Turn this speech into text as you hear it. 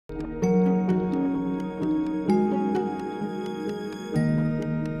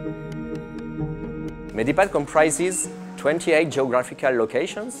MEDIPATH comprises 28 geographical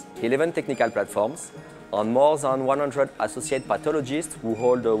locations, 11 technical platforms, and more than 100 associate pathologists who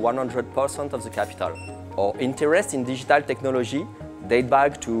hold 100% of the capital. Our interest in digital technology dates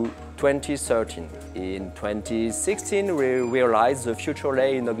back to 2013. In 2016, we realized the future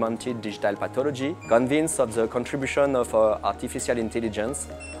lay in augmented digital pathology, convinced of the contribution of artificial intelligence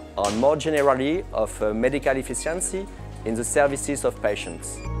and more generally of medical efficiency in the services of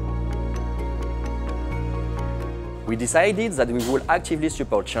patients. We decided that we would actively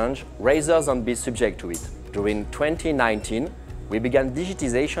support change rather than be subject to it. During 2019, we began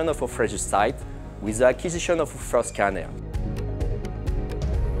digitization of our Fréjus site with the acquisition of our first scanner.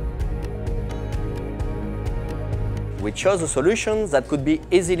 We chose a solution that could be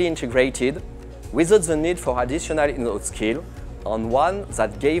easily integrated without the need for additional in-house skill, and one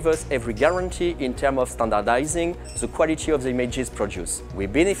that gave us every guarantee in terms of standardizing the quality of the images produced. We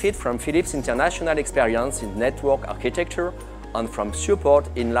benefit from Philips' international experience in network architecture and from support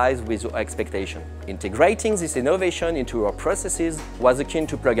in line with our expectation. Integrating this innovation into our processes was akin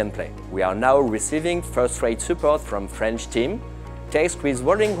to plug and play. We are now receiving first-rate support from French team, tasked with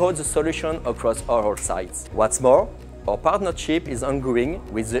rolling out the solution across all our sites. What's more, our partnership is ongoing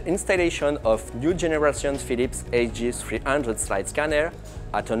with the installation of new generation Philips SG300 slide scanner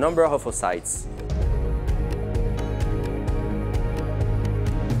at a number of our sites.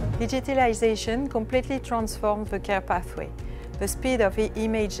 Digitalization completely transformed the care pathway. The speed of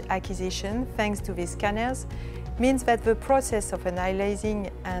image acquisition, thanks to these scanners, means that the process of analyzing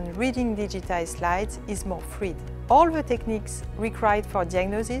and reading digitized slides is more freed. All the techniques required for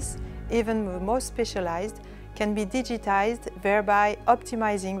diagnosis, even the most specialized, can be digitized, thereby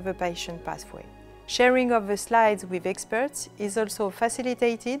optimizing the patient pathway. Sharing of the slides with experts is also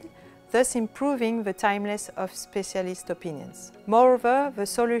facilitated, thus improving the timeless of specialist opinions. Moreover, the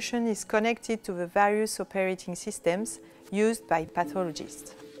solution is connected to the various operating systems used by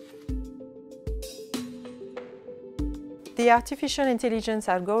pathologists. The artificial intelligence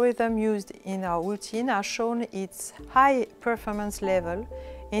algorithm used in our routine has shown its high performance level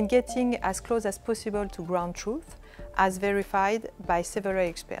in getting as close as possible to ground truth, as verified by several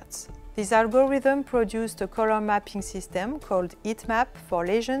experts. This algorithm produced a color mapping system called heatmap for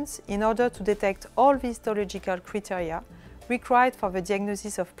lesions in order to detect all the histological criteria required for the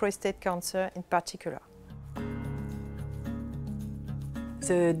diagnosis of prostate cancer in particular.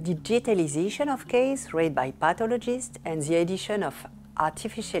 The digitalization of case read by pathologists and the addition of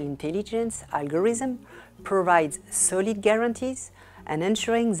artificial intelligence algorithm provides solid guarantees and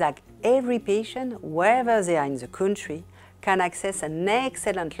ensuring that every patient, wherever they are in the country, can access an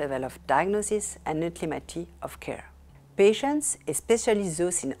excellent level of diagnosis and ultimately of care. Patients, especially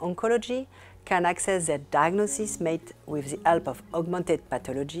those in oncology, can access their diagnosis made with the help of augmented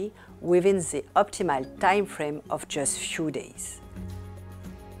pathology within the optimal time frame of just few days.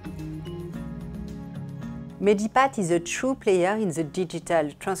 MEDIPATH is a true player in the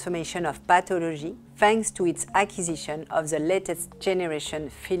digital transformation of pathology thanks to its acquisition of the latest generation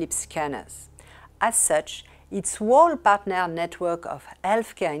Philips scanners. As such, its whole partner network of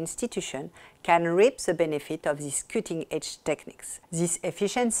healthcare institutions can reap the benefit of these cutting-edge techniques. This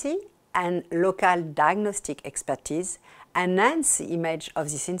efficiency and local diagnostic expertise enhance the image of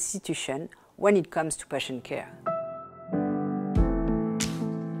this institution when it comes to patient care.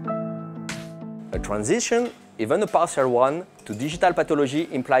 A transition, even a partial one, to digital pathology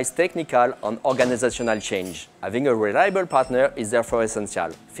implies technical and organizational change. Having a reliable partner is therefore essential.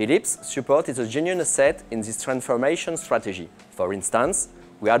 Philips' support is a genuine asset in this transformation strategy. For instance,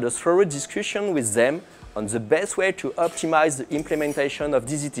 we had a thorough discussion with them on the best way to optimize the implementation of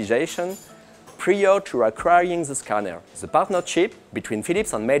digitization prior to acquiring the scanner. The partnership between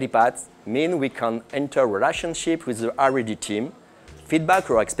Philips and MEDIPATH means we can enter a relationship with the R&D team, feedback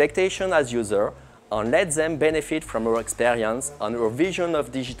our expectation as user, and let them benefit from our experience and our vision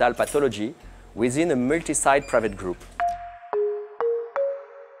of digital pathology within a multi-site private group.